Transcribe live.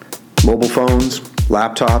mobile phones,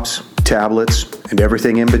 laptops, tablets, and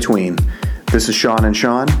everything in between. This is Sean and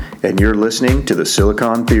Sean, and you're listening to the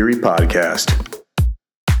Silicon Theory Podcast.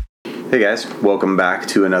 Hey guys, welcome back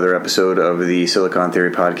to another episode of the Silicon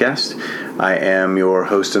Theory Podcast. I am your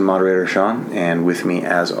host and moderator, Sean, and with me,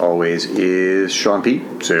 as always, is Sean P.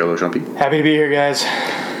 Say hello, Sean P. Happy to be here, guys.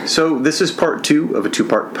 So this is part two of a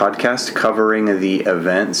two-part podcast covering the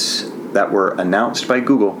events that were announced by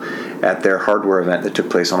Google at their hardware event that took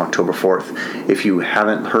place on October 4th. If you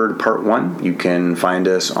haven't heard part one, you can find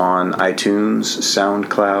us on iTunes,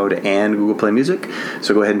 SoundCloud, and Google Play Music.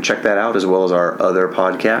 So go ahead and check that out, as well as our other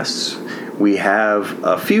podcasts. We have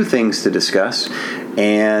a few things to discuss,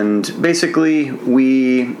 and basically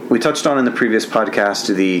we touched on in the previous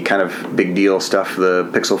podcast the kind of big deal stuff, the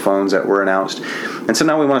Pixel phones that were announced. And so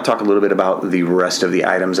now we want to talk a little bit about the rest of the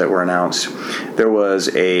items that were announced. There was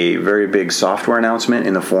a very big software announcement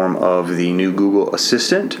in the form of the new Google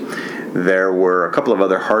Assistant. There were a couple of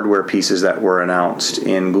other hardware pieces that were announced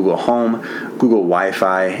in Google Home, Google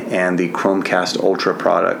Wi-Fi, and the Chromecast Ultra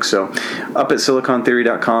product. So up at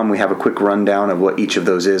silicontheory.com, we have a quick rundown of what each of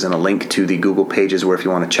those is and a link to the Google pages where if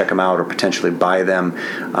you want to check them out or potentially buy them,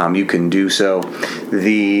 you can do so.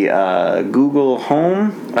 The Google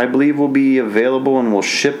Home, I believe, will be available and will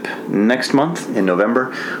ship next month in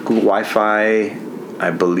November. Google Wi-Fi, I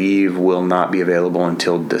believe, will not be available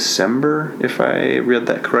until December, if I read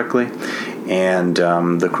that correctly. And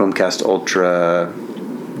the Chromecast Ultra,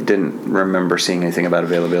 didn't remember seeing anything about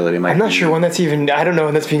availability. I'm not sure when that's even, I don't know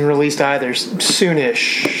when that's being released either.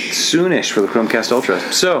 Soonish. Soonish for the Chromecast Ultra.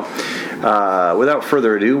 So, without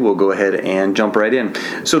further ado, we'll go ahead and jump right in.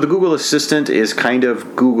 So the Google Assistant is kind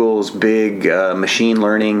of Google's big machine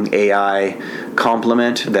learning AI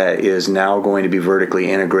complement that is now going to be vertically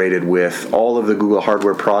integrated with all of the Google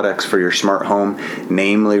hardware products for your smart home,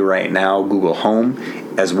 namely right now Google Home,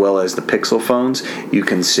 as well as the Pixel phones. You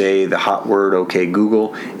can say the hot word, "Okay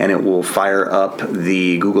Google," and it will fire up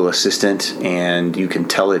the Google Assistant, and you can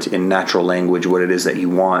tell it in natural language what it is that you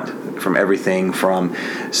want, from everything from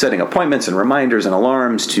setting appointments and reminders and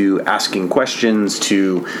alarms to asking questions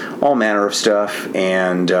to all manner of stuff.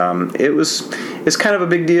 And it's kind of a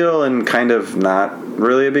big deal and kind of not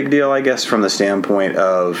really a big deal, I guess, from the standpoint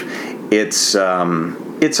of it's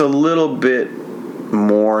a little bit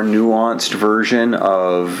more nuanced version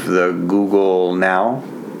of the Google Now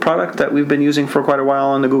product that we've been using for quite a while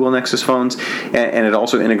on the Google Nexus phones, and it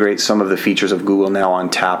also integrates some of the features of Google Now on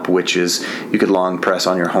tap, which is you could long press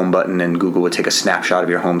on your home button and Google would take a snapshot of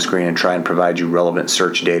your home screen and try and provide you relevant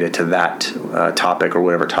search data to that topic or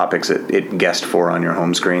whatever topics it guessed for on your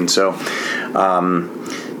home screen. So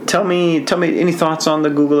Tell me any thoughts on the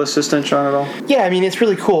Google Assistant, Sean, at all? Yeah, I mean, it's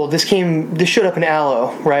really cool. This showed up in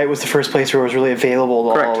Allo, right? It was the first place where it was really available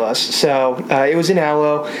to Correct. all of us. So it was in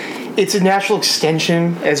Allo. It's a natural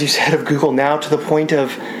extension, as you said, of Google Now, to the point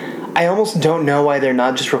of I almost don't know why they're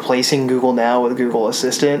not just replacing Google Now with Google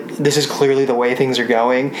Assistant. This is clearly the way things are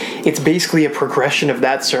going. It's basically a progression of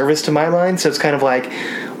that service to my mind. So it's kind of like,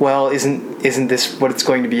 well, isn't this what it's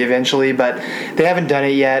going to be eventually? But they haven't done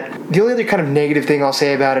it yet. The only other kind of negative thing I'll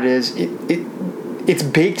say about it is it's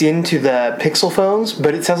baked into the Pixel phones,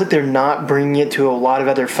 but it sounds like they're not bringing it to a lot of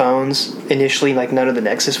other phones initially, like none of the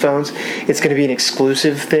Nexus phones. It's going to be an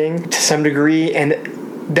exclusive thing to some degree, and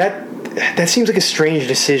that seems like a strange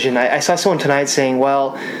decision. I saw someone tonight saying,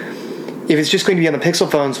 well, if it's just going to be on the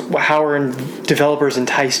Pixel phones, how are developers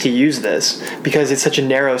enticed to use this? Because it's such a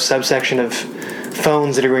narrow subsection of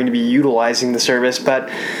phones that are going to be utilizing the service. But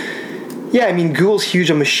yeah, I mean, Google's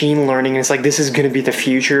huge on machine learning, and it's like this is going to be the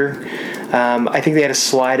future. I think they had a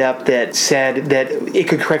slide up that said that it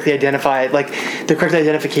could correctly identify, like the correct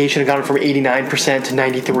identification had gone from 89% to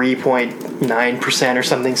 93.9% or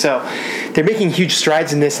something. So they're making huge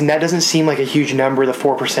strides in this, and that doesn't seem like a huge number, the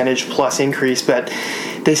 4% plus increase, but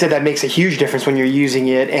they said that makes a huge difference when you're using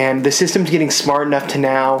it, and the system's getting smart enough to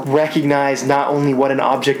now recognize not only what an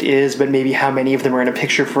object is, but maybe how many of them are in a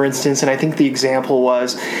picture, for instance. And I think the example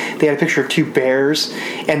was they had a picture of two bears,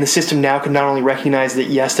 and the system now can not only recognize that,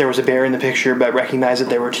 yes, there was a bear in the picture, but recognize that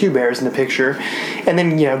there were two bears in the picture, and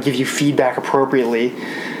then, give you feedback appropriately.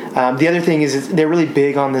 The other thing is they're really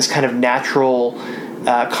big on this kind of natural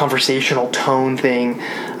conversational tone thing.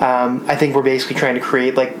 I think we're basically trying to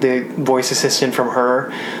create like the voice assistant from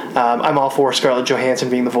her. I'm all for Scarlett Johansson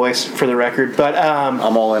being the voice, for the record. But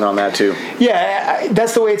I'm all in on that too. Yeah,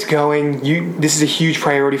 that's the way it's going. This is a huge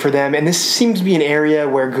priority for them, and this seems to be an area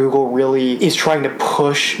where Google really is trying to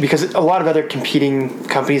push, because a lot of other competing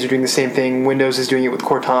companies are doing the same thing. Windows is doing it with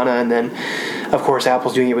Cortana, and then, of course,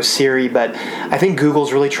 Apple's doing it with Siri. But I think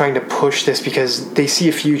Google's really trying to push this because they see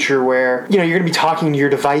a future where, you're going to be talking to your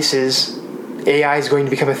devices. AI is going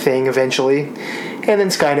to become a thing eventually, and then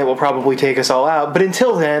Skynet will probably take us all out. But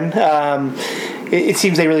until then, it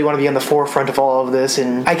seems they really want to be on the forefront of all of this,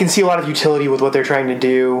 and I can see a lot of utility with what they're trying to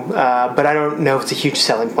do, but I don't know if it's a huge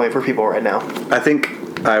selling point for people right now. I think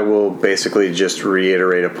I will basically just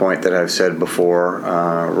reiterate a point that I've said before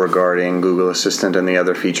regarding Google Assistant and the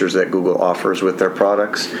other features that Google offers with their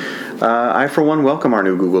products. I, for one, welcome our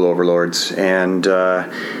new Google overlords, and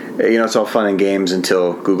it's all fun and games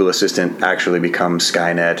until Google Assistant actually becomes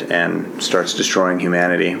Skynet and starts destroying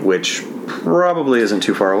humanity, which probably isn't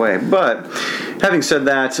too far away. But having said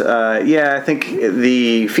that, I think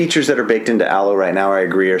the features that are baked into Allo right now, I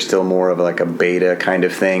agree, are still more of like a beta kind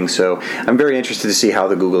of thing. So I'm very interested to see how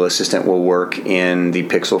the Google Assistant will work in the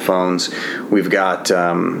Pixel phones. We've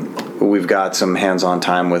got some hands-on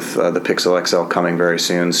time with the Pixel XL coming very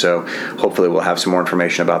soon, so hopefully we'll have some more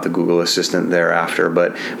information about the Google Assistant thereafter.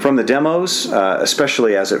 But from the demos,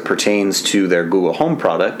 especially as it pertains to their Google Home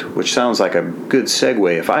product, which sounds like a good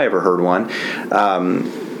segue if I ever heard one,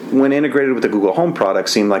 when integrated with the Google Home product,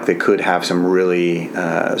 seemed like they could have some really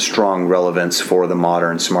strong relevance for the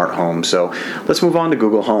modern smart home. So let's move on to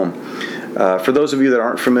Google Home. For those of you that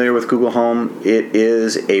aren't familiar with Google Home, it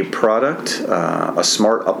is a product, a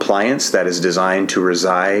smart appliance that is designed to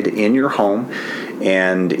reside in your home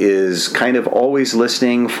and is kind of always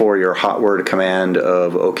listening for your hot word command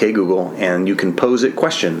of OK Google, and you can pose it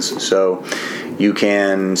questions. So you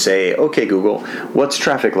can say, OK Google, what's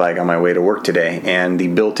traffic like on my way to work today? And the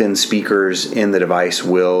built-in speakers in the device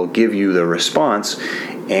will give you the response,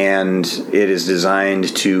 and it is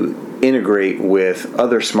designed to integrate with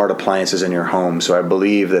other smart appliances in your home. So I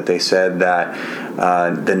believe that they said that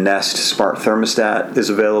the Nest Smart Thermostat is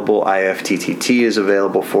available, IFTTT is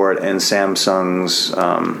available for it, and Samsung's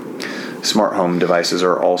smart home devices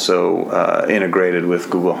are also integrated with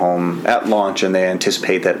Google Home at launch, and they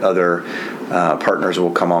anticipate that other partners will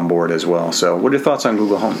come on board as well. So what are your thoughts on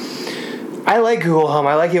Google Home? I like Google Home.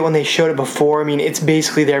 I like it when they showed it before. I mean, it's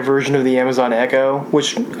basically their version of the Amazon Echo,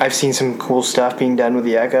 which I've seen some cool stuff being done with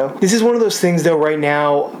the Echo. This is one of those things, though, right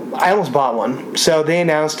now, I almost bought one. So they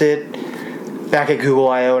announced it back at Google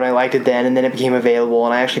I/O, and I liked it then, and then it became available,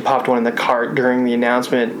 and I actually popped one in the cart during the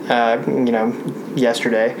announcement,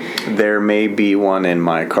 yesterday. There may be one in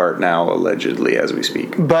my cart now, allegedly, as we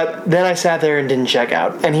speak. But then I sat there and didn't check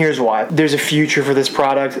out, and here's why. There's a future for this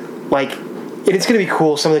product, it's going to be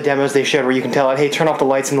cool, some of the demos they showed where you can tell it, hey, turn off the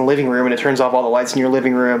lights in the living room, and it turns off all the lights in your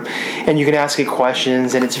living room, and you can ask it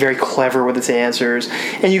questions, and it's very clever with its answers,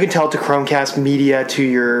 and you can tell it to Chromecast media to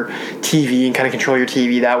your TV and kind of control your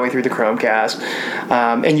TV that way through the Chromecast,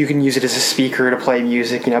 and you can use it as a speaker to play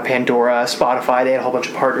music, Pandora, Spotify, they had a whole bunch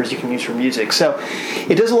of partners you can use for music, so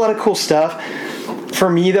it does a lot of cool stuff. For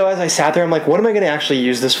me, though, as I sat there, I'm like, what am I going to actually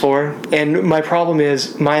use this for? And my problem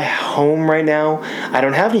is, my home right now, I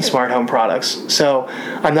don't have any smart home products, so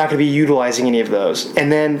I'm not going to be utilizing any of those.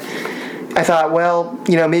 And then I thought, well,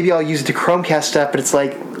 maybe I'll use it to Chromecast stuff, but it's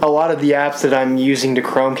like a lot of the apps that I'm using to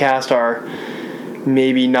Chromecast are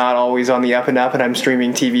maybe not always on the up and up, and I'm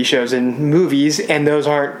streaming TV shows and movies, and those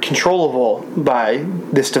aren't controllable by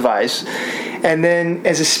this device. And then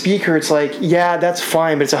as a speaker, it's like, yeah, that's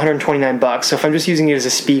fine, but it's $129. So if I'm just using it as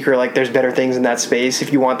a speaker, there's better things in that space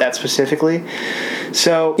if you want that specifically.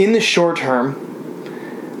 So in the short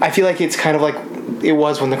term, I feel like it's kind of like it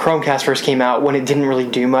was when the Chromecast first came out, when it didn't really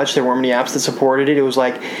do much. There weren't many apps that supported it. It was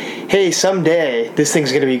like, hey, someday this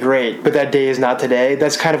thing's going to be great, but that day is not today.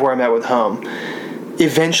 That's kind of where I'm at with home.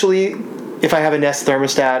 Eventually, if I have a Nest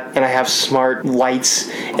thermostat and I have smart lights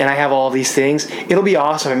and I have all of these things, it'll be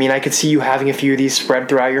awesome. I mean, I could see you having a few of these spread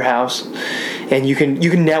throughout your house, and you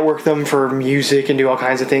can network them for music and do all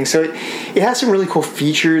kinds of things. So it has some really cool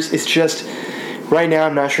features. It's just right now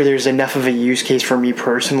I'm not sure there's enough of a use case for me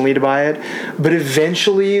personally to buy it, but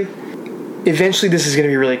eventually this is going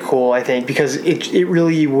to be really cool, I think, because it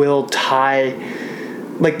really will tie.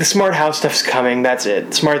 The smart house stuff's coming, that's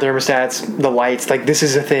it. Smart thermostats, the lights, this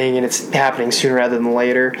is a thing, and it's happening sooner rather than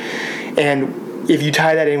later. And if you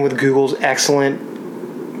tie that in with Google's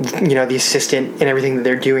excellent, the assistant and everything that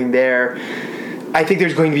they're doing there, I think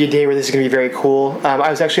there's going to be a day where this is going to be very cool.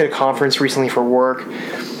 I was actually at a conference recently for work,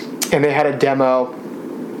 and they had a demo,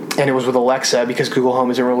 and it was with Alexa, because Google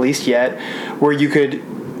Home isn't released yet, where you could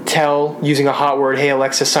tell using a hot word, hey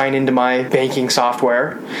Alexa, sign into my banking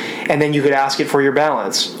software, and then you could ask it for your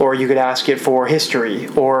balance, or you could ask it for history,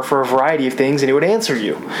 or for a variety of things, and it would answer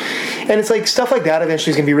you. And it's like stuff like that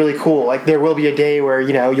eventually is going to be really cool. Like there will be a day where,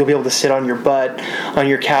 you know, you'll be able to sit on your butt on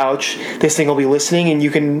your couch, this thing will be listening, and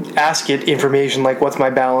you can ask it information like what's my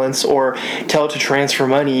balance, or tell it to transfer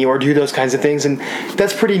money, or do those kinds of things, and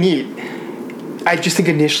that's pretty neat. I just think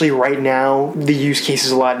initially right now the use case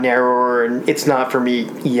is a lot narrower and it's not for me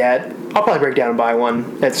yet. I'll probably break down and buy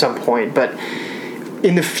one at some point, but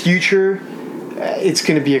in the future it's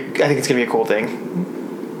going to be I think it's going to be a cool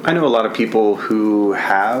thing. I know a lot of people who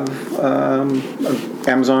have an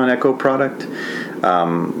Amazon Echo product.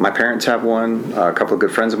 My parents have one, a couple of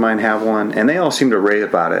good friends of mine have one, and they all seem to rave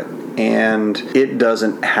about it. And it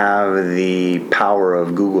doesn't have the power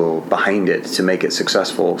of Google behind it to make it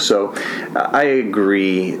successful. So I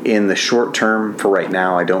agree in the short term for right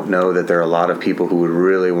now. I don't know that there are a lot of people who would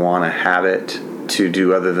really want to have it to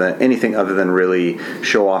do anything other than really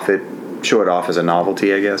show it off as a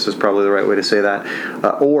novelty, I guess is probably the right way to say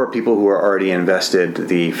that. Or people who are already invested,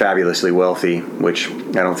 the fabulously wealthy, which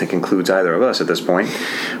I don't think includes either of us at this point.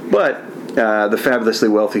 But the fabulously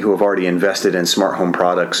wealthy who have already invested in smart home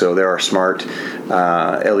products. So there are smart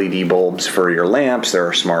LED bulbs for your lamps. There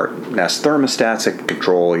are smart Nest thermostats that can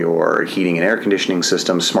control your heating and air conditioning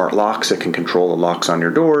systems. Smart locks that can control the locks on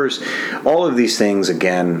your doors. All of these things,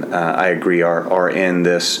 again, I agree, are in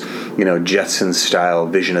this, Jetsons style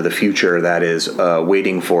vision of the future that is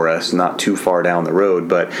waiting for us, not too far down the road.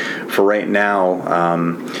 But for right now,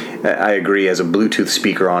 I agree, as a Bluetooth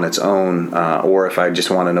speaker on its own, or if I just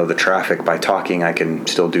want to know the traffic by talking, I can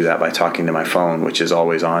still do that by talking to my phone, which is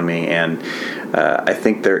always on me. And I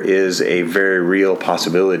think there is a very real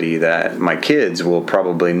possibility that my kids will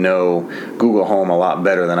probably know Google Home a lot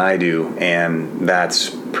better than I do, and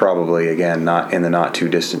that's probably, again, not in the not too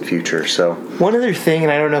distant future. So one other thing,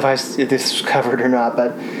 and I don't know if this is covered or not,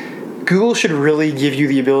 but Google should really give you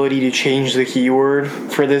the ability to change the keyword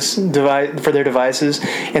for this device, for their devices.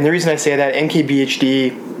 And the reason I say that,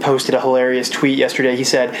 MKBHD posted a hilarious tweet yesterday. He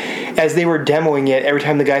said, as they were demoing it, every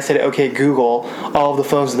time the guy said, "Okay, Google," all of the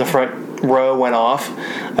phones in the front row went off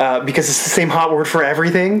because it's the same hot word for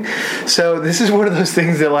everything. So this is one of those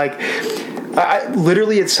things that, like, I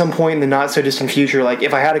literally at some point in the not so distant future, like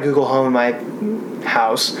if I had a Google Home in my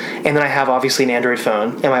house, and then I have obviously an Android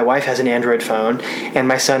phone, and my wife has an Android phone, and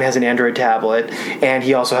my son has an Android tablet, and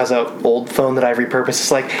he also has an old phone that I've repurposed.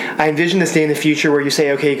 It's like I envision this day in the future where you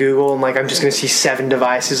say, "Okay, Google," and like I'm just going to see 7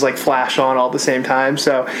 devices like flash on all at the same time.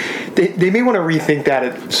 So they may want to rethink that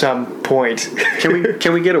at some point.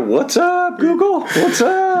 Can we get a "What's up, Google? What's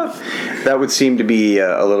up"? That would seem to be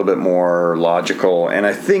a little bit more logical, and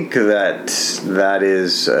I think that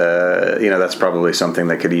is that's probably something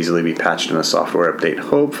that could easily be patched in a software update.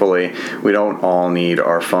 Hopefully, we don't all need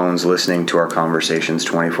our phones listening to our conversations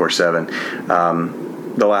 24/7.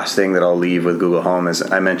 The last thing that I'll leave with Google Home is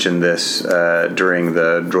I mentioned this during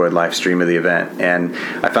the Droid live stream of the event, and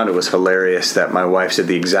I found it was hilarious that my wife said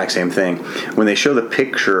the exact same thing. When they show the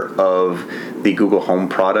picture of the Google Home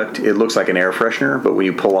product, it looks like an air freshener, but when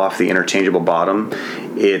you pull off the interchangeable bottom,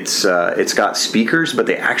 it's got speakers, but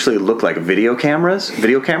they actually look like video camera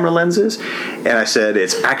lenses. And I said,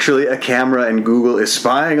 it's actually a camera, and Google is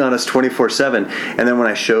spying on us 24/7. And then when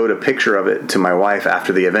I showed a picture of it to my wife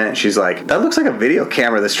after the event, she's like, that looks like a video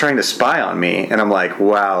camera that's trying to spy on me. And I'm like,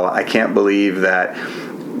 wow, I can't believe that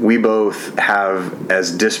we both have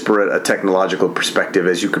as disparate a technological perspective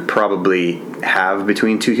as you could probably have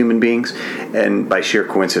between two human beings, and by sheer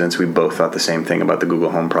coincidence we both thought the same thing about the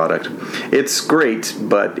Google Home product. It's great,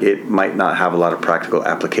 but it might not have a lot of practical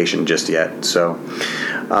application just yet. So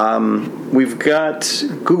we've got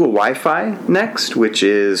Google Wi-Fi next, which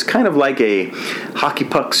is kind of like a hockey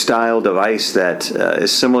puck style device that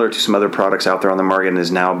is similar to some other products out there on the market and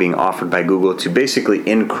is now being offered by Google to basically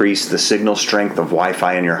increase the signal strength of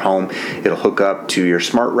Wi-Fi in your home. It'll hook up to your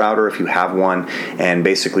smart router if you have one and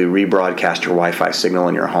basically rebroadcast your Wi-Fi signal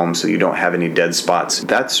in your home so you don't have any dead spots.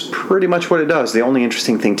 That's pretty much what it does. The only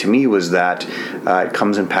interesting thing to me was that it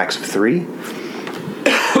comes in packs of 3.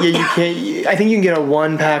 Yeah, you can. I think you can get a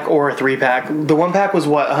 1-pack or a 3-pack. The 1-pack was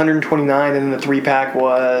what, $129, and then the 3-pack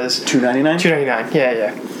was $299. $299.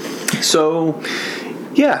 Yeah. So,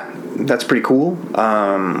 yeah, that's pretty cool.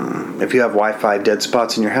 If you have Wi-Fi dead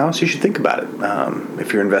spots in your house, you should think about it.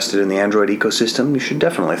 If you're invested in the Android ecosystem, you should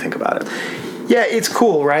definitely think about it. Yeah, it's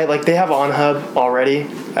cool, right? Like, they have OnHub already,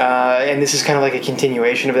 and this is kind of like a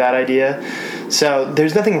continuation of that idea. So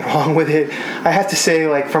there's nothing wrong with it. I have to say,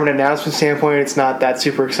 like, from an announcement standpoint, it's not that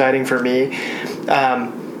super exciting for me.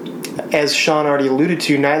 as Sean already alluded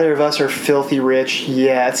to, neither of us are filthy rich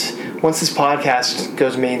yet. Once this podcast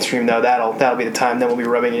goes mainstream, though, that'll be the time. Then we'll be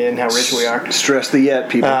rubbing it in how rich we are. Stress the yet,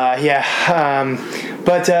 people.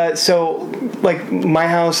 So, like, my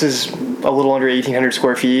house is a little under 1,800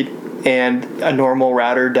 square feet, and a normal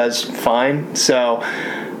router does fine. So,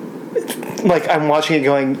 like, I'm watching it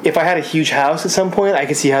going, if I had a huge house at some point, I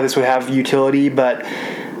could see how this would have utility, but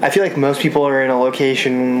I feel like most people are in a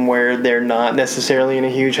location where they're not necessarily in a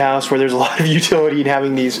huge house, where there's a lot of utility in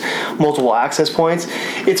having these multiple access points.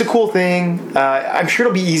 It's a cool thing. I'm sure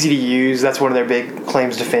it'll be easy to use. That's one of their big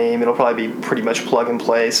claims to fame. It'll probably be pretty much plug and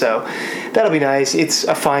play, so that'll be nice. It's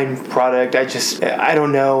a fine product. I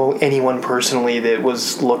don't know anyone personally that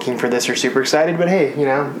was looking for this or super excited, but hey,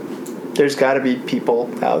 there's got to be people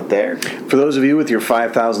out there. For those of you with your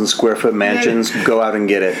 5,000 square foot mansions, go out and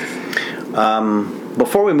get it.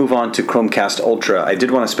 Before we move on to Chromecast Ultra, I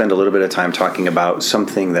did want to spend a little bit of time talking about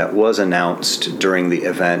something that was announced during the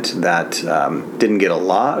event that didn't get a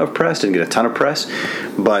lot of press, didn't get a ton of press,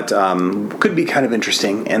 but could be kind of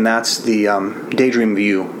interesting, and that's the Daydream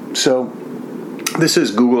View. So this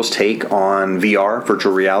is Google's take on VR,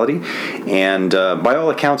 virtual reality, and by all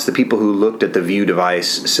accounts, the people who looked at the View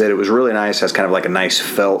device said it was really nice, has kind of like a nice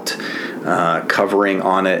felt covering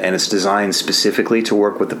on it, and it's designed specifically to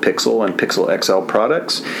work with the Pixel and Pixel XL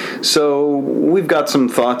products. So we've got some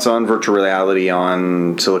thoughts on virtual reality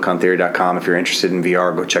on silicontheory.com. If you're interested in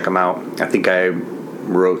VR, go check them out. I think I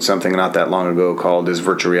wrote something not that long ago called "Is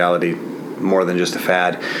Virtual Reality More Than Just a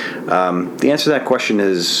Fad?" The answer to that question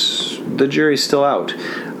is the jury's still out.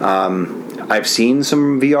 I've seen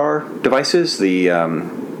some VR devices. The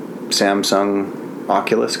Samsung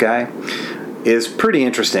Oculus guy is pretty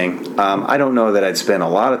interesting. I don't know that I'd spend a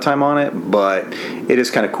lot of time on it, but it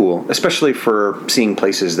is kind of cool, especially for seeing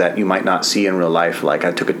places that you might not see in real life. Like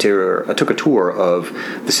I took a tour of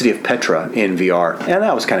the city of Petra in VR, and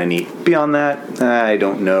that was kind of neat. Beyond that, I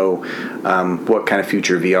don't know what kind of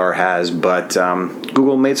future VR has, but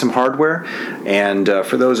Google made some hardware, and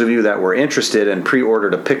for those of you that were interested and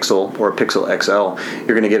pre-ordered a Pixel or a Pixel XL,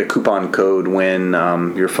 you're going to get a coupon code when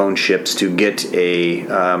your phone ships to get a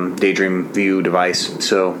Daydream View device,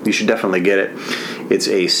 so you should definitely get it. It's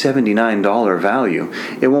a $79 value.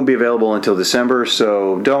 It won't be available until December,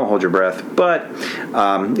 so don't hold your breath, but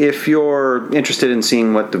if you're interested in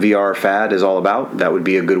seeing what the VR fad is all about, that would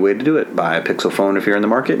be a good way to do it. Buy a Pixel phone if you're in the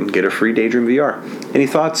market and get a free Daydream VR. Any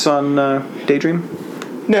thoughts on Daydream?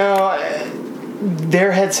 No,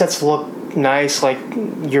 their headsets look nice. Like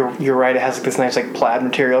you're right, it has this nice like plaid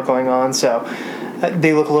material going on, so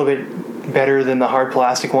they look a little bit better than the hard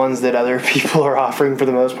plastic ones that other people are offering for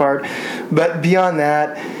the most part. But beyond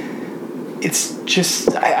that, it's just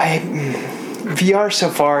VR so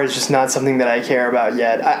far is just not something that I care about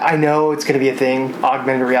yet. I know it's going to be a thing.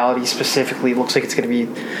 Augmented reality specifically looks like it's going to be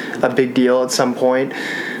a big deal at some point,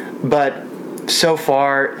 but so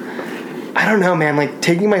far, I don't know, man. Like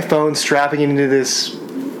taking my phone, strapping it into this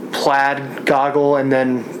plaid goggle, and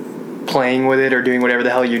then playing with it or doing whatever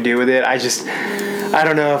the hell you do with it, I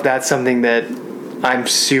don't know if that's something that I'm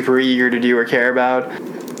super eager to do or care about.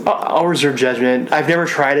 I'll reserve judgment. I've never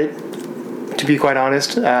tried it, to be quite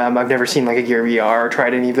honest. I've never seen like a Gear VR or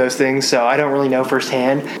tried any of those things, so I don't really know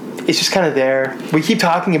firsthand. It's just kind of there. We keep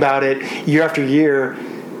talking about it year after year.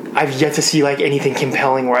 I've yet to see like anything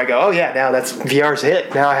compelling where I go, oh yeah, now that's VR's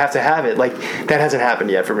hit. Now I have to have it. Like that hasn't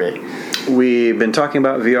happened yet for me. We've been talking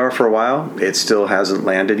about VR for a while. It still hasn't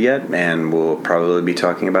landed yet, and we'll probably be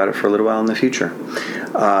talking about it for a little while in the future.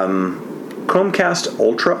 Chromecast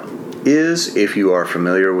Ultra is, if you are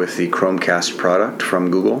familiar with the Chromecast product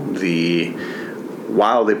from Google, the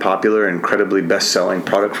wildly popular, incredibly best-selling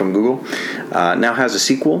product from Google, now has a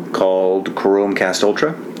sequel called Chromecast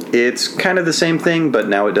Ultra. It's kind of the same thing, but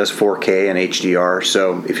now it does 4K and HDR.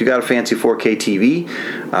 So if you got a fancy 4K TV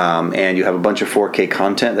and you have a bunch of 4K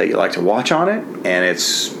content that you like to watch on it, and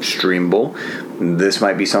it's streamable, this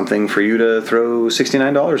might be something for you to throw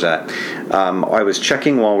 $69 at. I was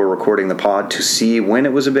checking while we're recording the pod to see when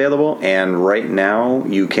it was available, and right now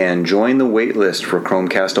you can join the wait list for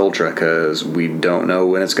Chromecast Ultra because we don't know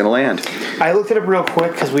when it's going to land. I looked it up real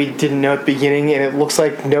quick because we didn't know at the beginning, and it looks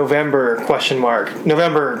like November, ?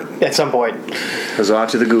 November at some point. Huzzah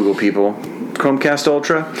to the Google people. Chromecast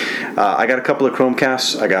Ultra. I got a couple of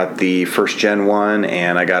Chromecasts. I got the first gen one,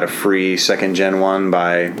 and I got a free second gen one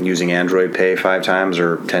by using Android Pay 5 times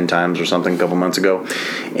or 10 times or something a couple months ago.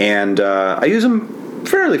 And I use them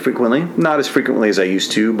fairly frequently, not as frequently as I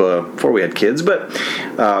used to before we had kids, but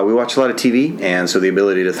we watch a lot of TV, and so the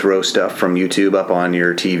ability to throw stuff from YouTube up on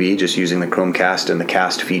your TV just using the Chromecast and the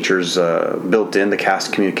Cast features built in, the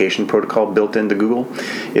Cast communication protocol built into Google,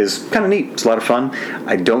 is kind of neat. It's a lot of fun.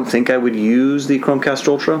 I don't think I would use the Chromecast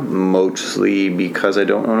Ultra, mostly because I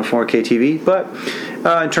don't own a 4K TV, but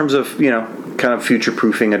in terms of, kind of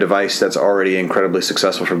future-proofing a device that's already incredibly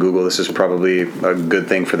successful for Google, this is probably a good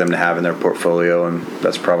thing for them to have in their portfolio, and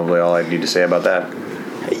that's probably all I need to say about that.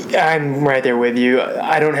 I'm right there with you.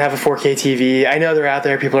 I don't have a 4K TV. I know they're out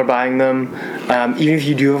there. People are buying them. Even if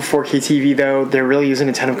you do have a 4K TV, though, there really isn't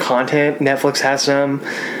a ton of content. Netflix has some.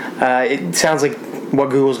 It sounds like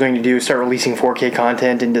what Google's going to do is start releasing 4K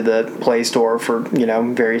content into the Play Store for,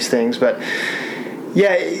 various things. But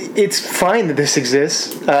yeah, it's fine that this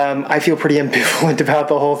exists. I feel pretty ambivalent about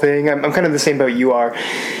the whole thing. I'm kind of the same boat you are.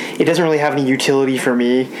 It doesn't really have any utility for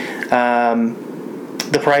me.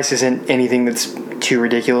 The price isn't anything that's too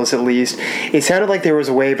ridiculous, at least. It sounded like there was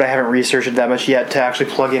a way, but I haven't researched it that much yet, to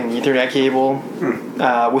actually plug in an Ethernet cable,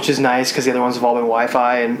 which is nice because the other ones have all been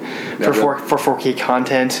Wi-Fi, and for 4K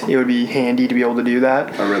content, it would be handy to be able to do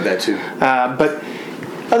that. I read that too. But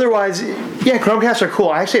otherwise, yeah, Chromecasts are cool.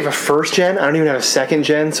 I actually have a first gen. I don't even have a second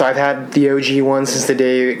gen, so I've had the OG one since the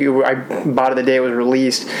day I bought it the day it was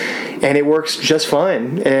released, and it works just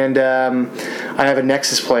fine. And I have a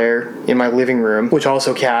Nexus player in my living room, which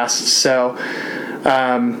also casts, so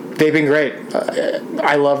they've been great.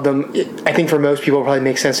 I love them. I think for most people it probably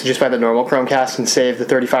makes sense to just buy the normal Chromecast and save the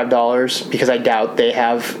 $35, because I doubt they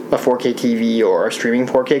have a 4K TV or a streaming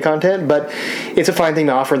 4K content, but it's a fine thing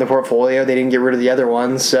to offer in the portfolio. They didn't get rid of the other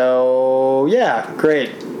ones, so yeah,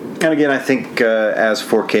 great. And again, I think as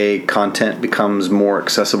 4K content becomes more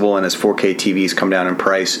accessible and as 4K TVs come down in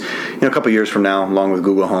price, a couple years from now, along with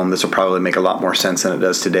Google Home, this will probably make a lot more sense than it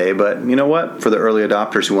does today. But you know what? For the early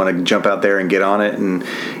adopters who want to jump out there and get on it and,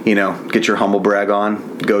 get your humble brag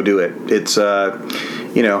on, go do it. It's,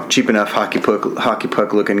 cheap enough hockey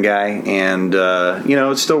puck looking guy, and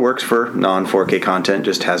it still works for non 4K content.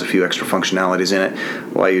 Just has a few extra functionalities in it.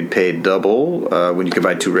 Why you'd pay double when you could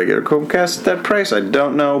buy two regular Chromecasts at that price, I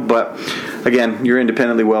don't know. But again, you're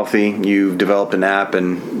independently wealthy. You've developed an app,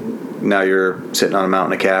 and now you're sitting on a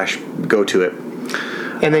mountain of cash. Go to it.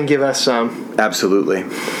 And then give us some. Absolutely.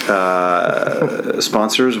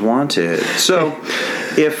 Sponsors wanted. So,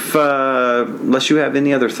 if unless you have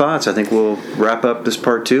any other thoughts, I think we'll wrap up this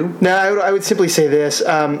part 2. No, I would simply say this.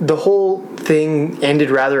 The whole thing ended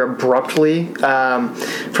rather abruptly.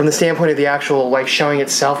 From the standpoint of the actual showing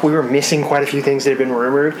itself, we were missing quite a few things that had been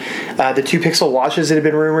rumored. The 2 Pixel watches that had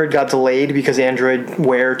been rumored got delayed because Android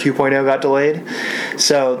Wear 2.0 got delayed.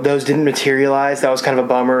 So those didn't materialize. That was kind of a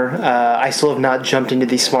bummer. I still have not jumped into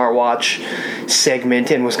the smartwatch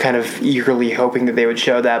segment and was kind of eagerly hoping that they would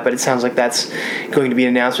show that, but it sounds like that's going to be an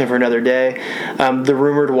announcement for another day. The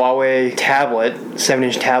rumored Huawei tablet,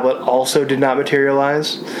 7-inch tablet, also did not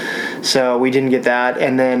materialize, so we didn't get that.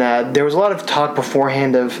 And then there was a lot of talk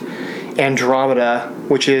beforehand of Andromeda,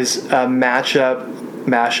 which is a mashup,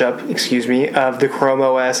 of the Chrome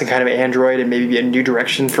OS and kind of Android, and maybe a new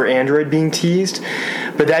direction for Android being teased,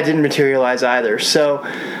 but that didn't materialize either. So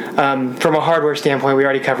from a hardware standpoint, we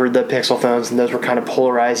already covered the Pixel phones, and those were kind of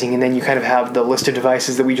polarizing, and then you kind of have the list of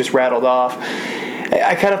devices that we just rattled off.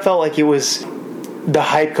 I kind of felt like it was, the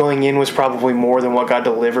hype going in was probably more than what got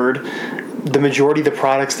delivered. The majority of the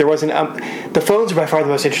products, there wasn't, the phones are by far the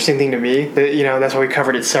most interesting thing to me. That's why we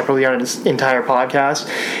covered it separately on an entire podcast.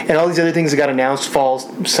 And all these other things that got announced fall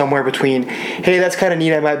somewhere between, hey, that's kind of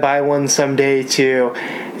neat, I might buy one someday, to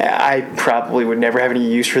I probably would never have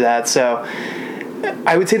any use for that. So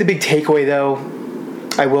I would say the big takeaway, though,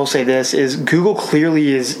 I will say this, is Google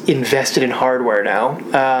clearly is invested in hardware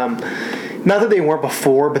now. Not that they weren't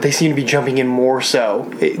before, but they seem to be jumping in more so.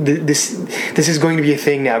 This is going to be a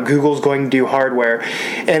thing now. Google's going to do hardware.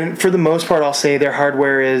 And for the most part, I'll say their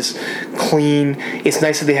hardware is clean. It's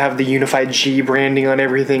nice that they have the unified G branding on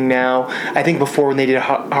everything now. I think before, when they did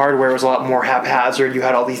hardware, it was a lot more haphazard. You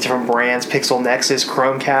had all these different brands, Pixel, Nexus,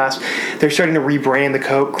 Chromecast. They're starting to rebrand the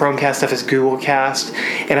Chromecast stuff as Google Cast.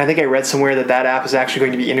 And I think I read somewhere that app is actually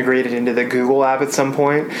going to be integrated into the Google app at some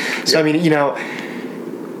point. So, I mean,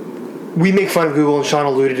 we make fun of Google, and Sean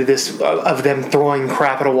alluded to this, of them throwing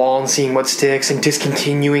crap at a wall and seeing what sticks, and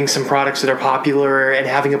discontinuing some products that are popular, and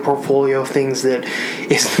having a portfolio of things that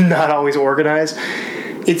is not always organized.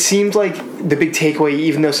 it seemed like the big takeaway,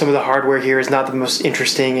 even though some of the hardware here is not the most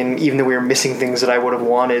interesting, and even though we were missing things that I would have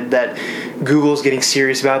wanted, that Google's getting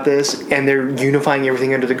serious about this, and they're unifying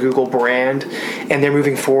everything under the Google brand, and they're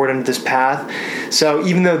moving forward under this path. So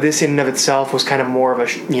even though this in and of itself was kind of more of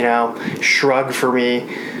a shrug for me,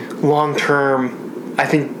 long term, I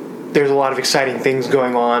think there's a lot of exciting things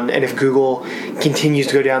going on, and if Google continues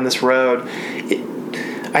to go down this road,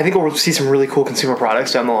 I think we'll see some really cool consumer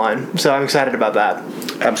products down the line. So I'm excited about that.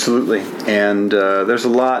 Absolutely. And there's a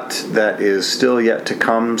lot that is still yet to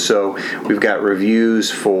come. So we've got reviews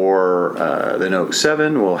for the Note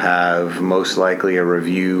 7. We'll have most likely a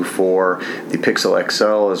review for the Pixel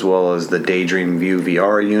XL as well as the Daydream View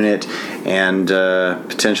VR unit. And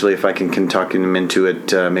potentially, if I can talk him into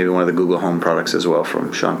it, maybe one of the Google Home products as well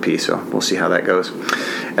from Sean P. So we'll see how that goes.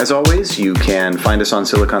 As always, you can find us on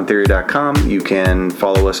silicontheory.com. You can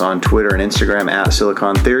follow us on Twitter and Instagram at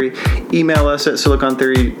Silicon Theory. Email us at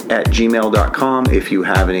silicontheory@gmail.com if you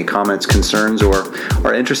have any comments, concerns, or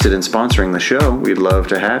are interested in sponsoring the show. We'd love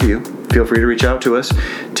to have you. Feel free to reach out to us.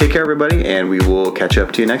 Take care, everybody, and we will catch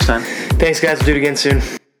up to you next time. Thanks, guys. We'll do it again soon.